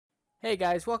Hey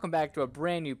guys, welcome back to a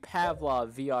brand new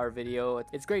Pavlov VR video.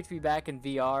 It's great to be back in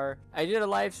VR. I did a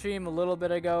live stream a little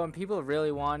bit ago and people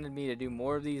really wanted me to do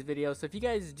more of these videos. So if you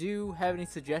guys do have any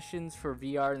suggestions for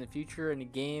VR in the future, any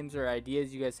games or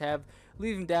ideas you guys have,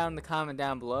 leave them down in the comment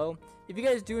down below. If you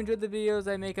guys do enjoy the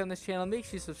videos I make on this channel, make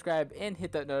sure you subscribe and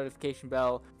hit that notification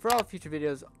bell for all future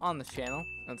videos on this channel.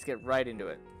 Let's get right into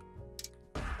it.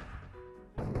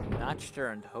 Nacht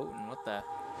Der Untoten, what the...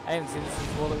 I haven't seen this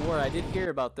since World at War. I did hear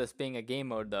about this being a game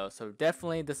mode though, so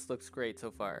definitely this looks great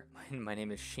so far. My name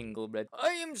is Shinglebread. I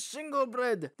am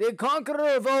Shinglebread, the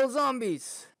conqueror of all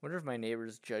zombies. Wonder if my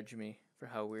neighbors judge me for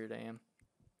how weird I am.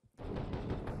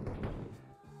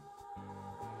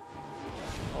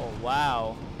 Oh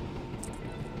wow.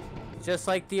 Just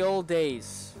like the old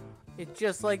days. It's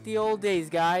just like the old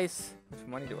days, guys. How much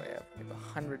money do I have? I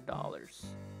have $100.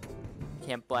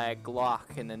 Can't buy a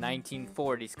Glock in the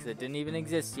 1940s because it didn't even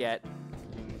exist yet.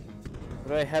 What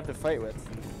do I have to fight with?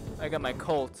 I got my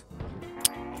Colt.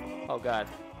 Oh god.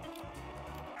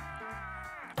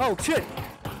 Oh shit!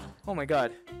 Oh my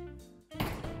god.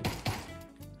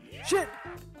 Shit!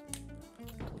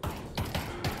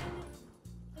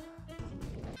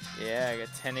 Yeah, I got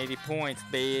 1080 points,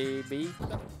 baby.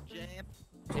 Jab.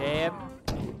 Jab.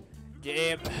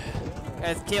 Jab.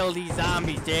 Let's kill these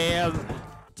zombies, Jab.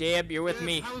 Jeb, you're with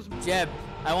me. Jeb,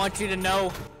 I want you to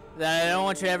know that I don't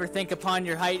want you to ever think upon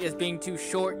your height as being too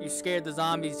short. You scared the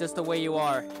zombies just the way you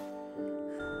are.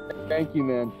 Thank you,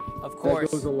 man. Of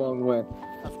course. That goes a long way.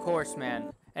 Of course,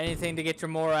 man. Anything to get your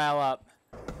morale up.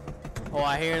 Oh,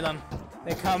 I hear them.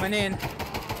 They're coming in. How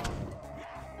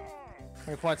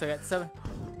many points I got? 7.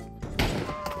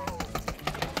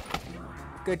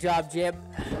 Good job, Jeb.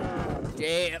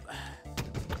 Jeb.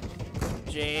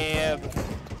 Jeb.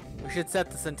 We should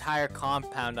set this entire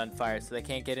compound on fire so they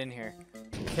can't get in here.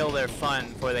 Kill their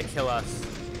fun before they kill us.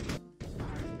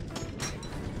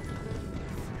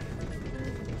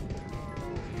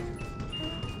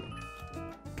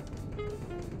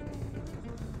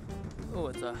 Oh,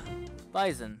 it's a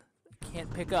bison.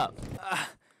 Can't pick up.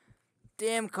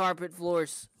 Damn carpet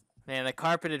floors. Man, the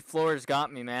carpeted floors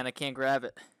got me, man. I can't grab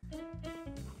it.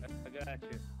 I got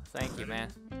you. Thank you,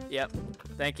 man. Yep.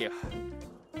 Thank you.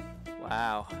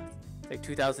 Wow. Like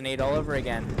 2008 all over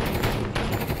again.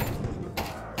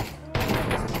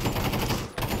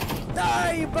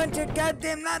 Die, you bunch of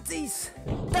goddamn Nazis!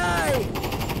 Die!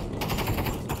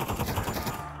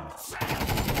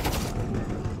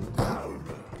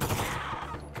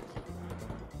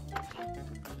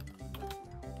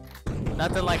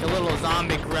 Nothing like a little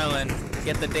zombie grilling to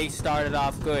get the day started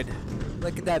off good.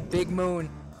 Look at that big moon.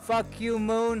 Fuck you,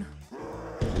 moon.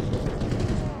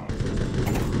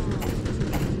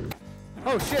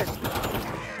 Oh shit!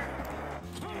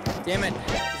 Damn it!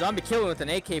 Zombie killer with an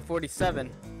AK-47.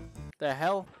 The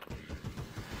hell?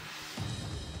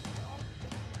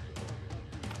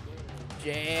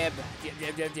 Jab, jab,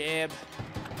 jab, jab, jab.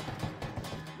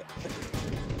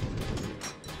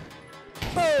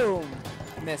 Boom!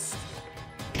 Missed.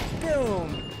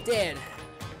 Boom! Dead.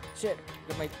 Shit!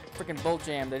 Got my freaking bolt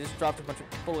jammed. I just dropped a bunch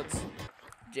of bullets.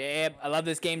 Jab. I love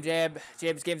this game, Jab.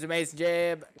 Jab's game's amazing,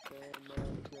 Jab.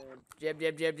 Jab,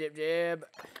 jab, jab, jab, jab.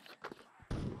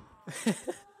 I didn't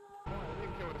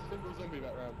kill a single zombie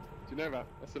that round. Do you know that?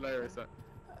 That's hilarious, that.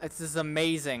 This is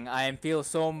amazing. I feel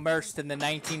so immersed in the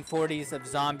 1940s of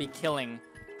zombie killing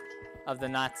of the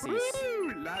Nazis.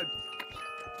 Woo, lads.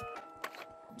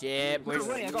 Jab, where's...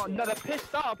 Wait, I got another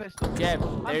pistol.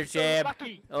 Jab, there's Jab.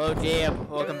 Hello, Jab.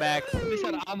 Welcome back. If you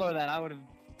said ammo then, I would have...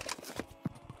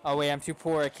 Oh, wait, I'm too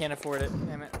poor. I can't afford it.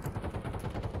 Damn it.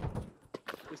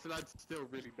 This lad's still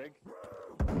really big.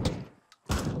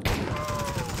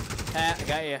 Ah, I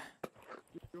got you.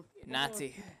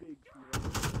 Nazi.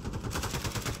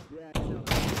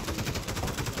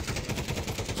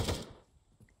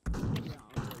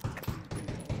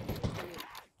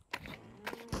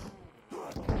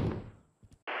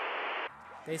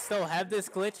 They still have this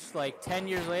glitch like 10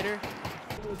 years later?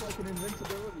 It was like an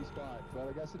invincibility spot, but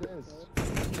I guess it is.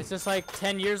 It's just like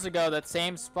 10 years ago, that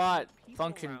same spot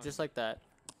functioned just like that.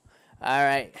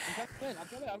 Alright.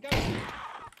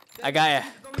 I got ya.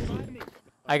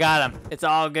 I got him. It's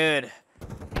all good.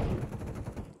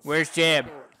 Where's Jab?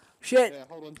 Shit! Yeah,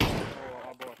 hold on.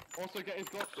 Oh, boy. Also get his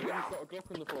Glock. He's got a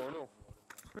Glock on the floor, no?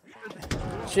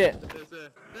 Shit. There's a...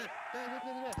 There.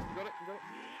 You got it?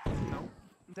 No.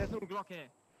 There's no Glock here.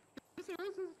 This is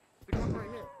the Glock right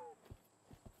here.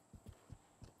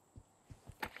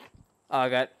 Oh, I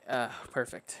got...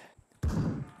 perfect.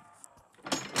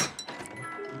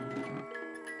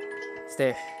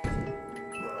 Stay.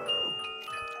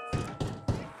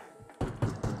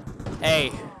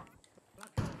 Hey.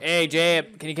 Hey,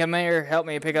 Jab, can you come here? Help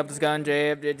me pick up this gun,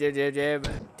 Jab. Jab.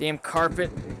 Damn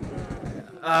carpet.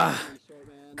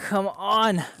 Come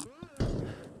on.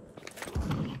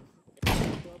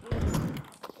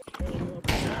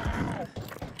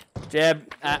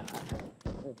 Jab.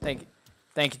 Thank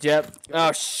you, Jab.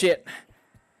 Oh, shit.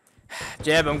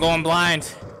 Jab, I'm going blind.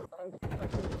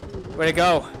 Where'd it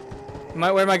go?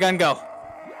 Where'd my gun go?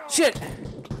 Shit.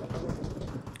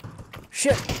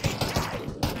 Shit.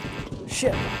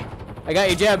 I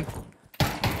got you, Jeb.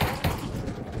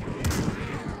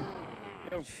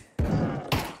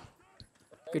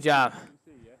 Good job.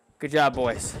 Good job,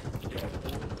 boys.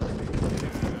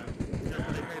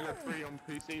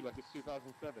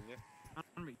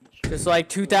 Just like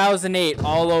 2008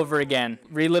 all over again.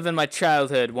 Reliving my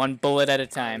childhood, one bullet at a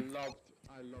time.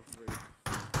 I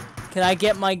loved Can I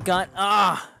get my gun?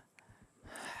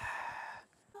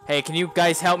 Hey, can you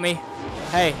guys help me?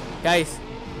 Hey, guys.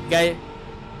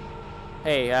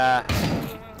 Hey,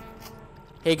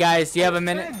 hey guys, do you have a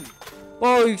minute?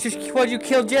 Whoa, why'd you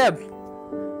kill Jeb?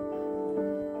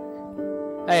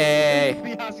 Hey.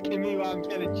 Be asking me why I'm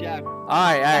killing Jab.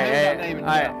 Alright.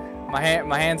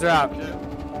 My hands are up.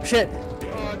 Shit.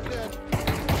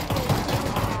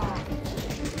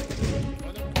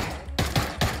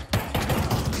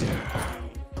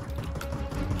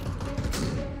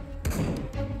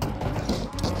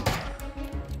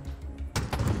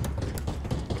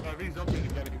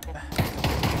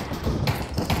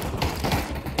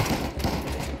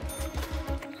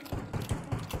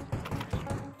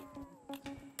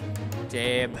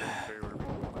 Jab.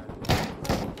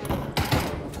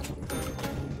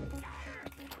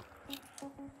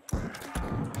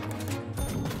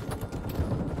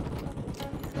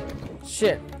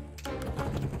 Shit.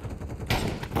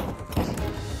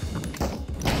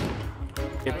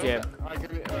 Jab.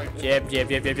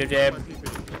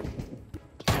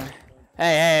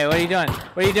 Hey, what are you doing?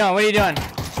 What are you doing?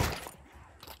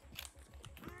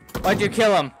 Why'd you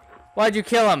kill him?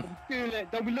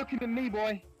 Don't be looking at me,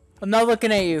 boy. I'm not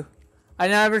looking at you. I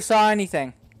never saw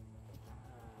anything.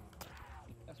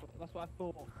 That's what I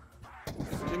thought.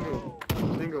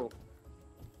 Shingle.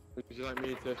 Would you like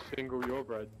me to shingle your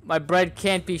bread? My bread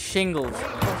can't be shingled.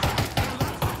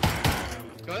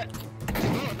 Got it?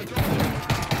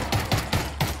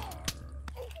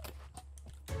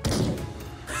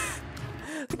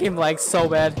 The game lags so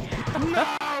bad. No!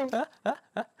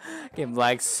 Game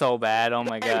lags so bad. Oh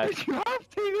my god. You have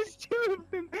to. There's two of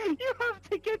them. You have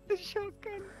to get the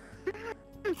shotgun.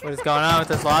 What is going on with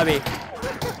this lobby?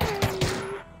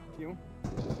 You.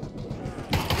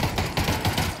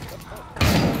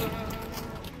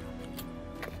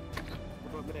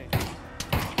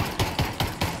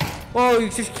 Whoa,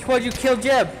 why'd you kill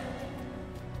Jeb?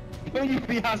 Don't you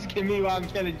be asking me why I'm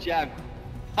killing Jab.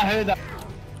 I heard that.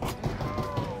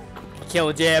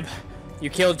 Kill Jeb. You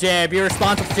killed Jeb. You're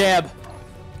responsible for Jeb.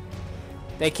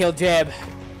 They killed Jeb.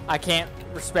 I can't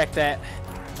respect that.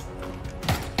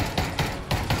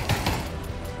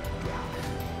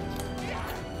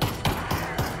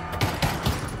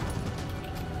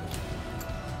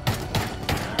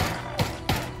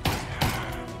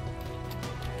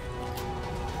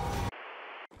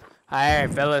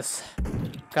 Alright, fellas.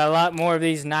 Got a lot more of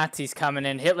these Nazis coming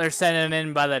in. Hitler sent them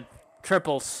in by the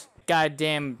triples.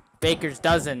 Goddamn baker's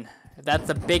dozen. That's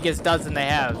the biggest dozen they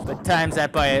have. But times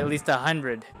that by at least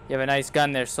 100. You have a nice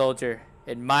gun there, soldier.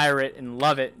 Admire it and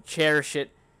love it. Cherish it.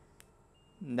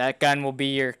 And that gun will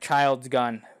be your child's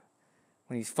gun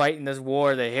when he's fighting this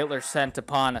war that Hitler sent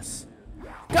upon us.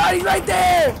 God, he's right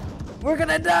there! We're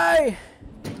gonna die!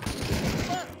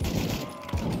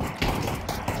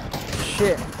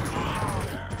 Shit.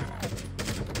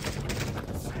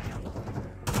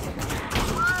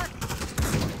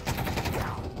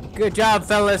 Good job,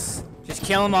 fellas. Just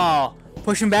kill them all.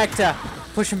 Push him back to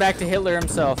Hitler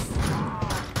himself.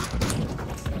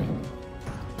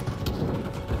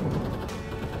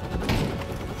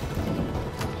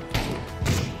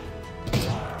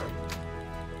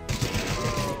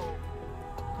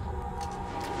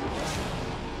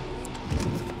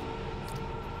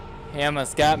 He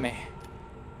almost got me.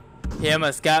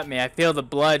 I feel the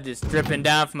blood just dripping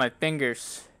down from my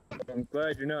fingers. I'm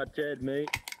glad you're not dead, mate.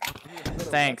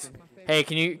 Thanks. Hey,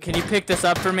 can you pick this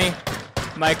up for me?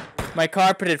 My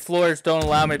carpeted floors don't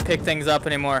allow me to pick things up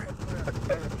anymore.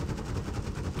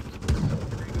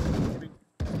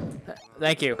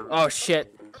 Thank you. Oh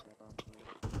shit.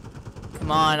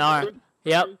 Come on, arm.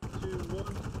 Yep.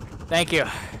 Thank you.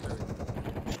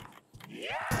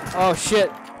 Oh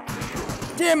shit.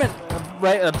 Damn it!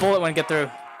 Right, a bullet wouldn't get through.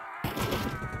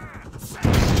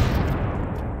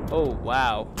 Oh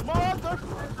wow.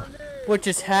 What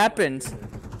just happened?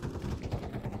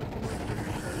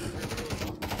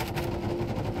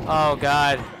 Oh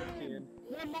god.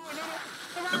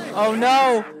 Oh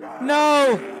no!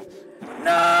 No!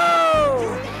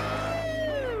 No!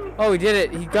 Oh, he did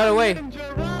it. He got away.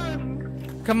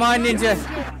 Come on, ninja.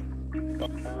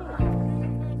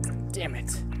 Damn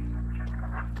it.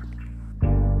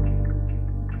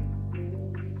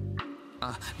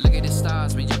 Look at the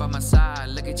stars when you're by my side.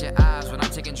 Look at your eyes when I'm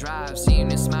taking drives. Seeing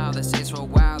this smile that stays for a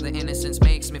while. The innocence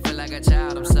makes me feel like a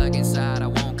child. I'm stuck inside, I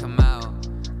won't come out.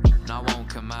 No, I won't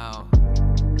come out.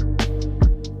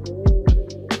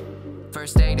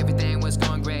 First date, everything was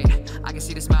going great. I can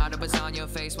see the smile that was on your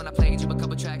face when I played you a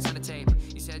couple tracks on the tape.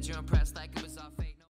 You said you're impressed like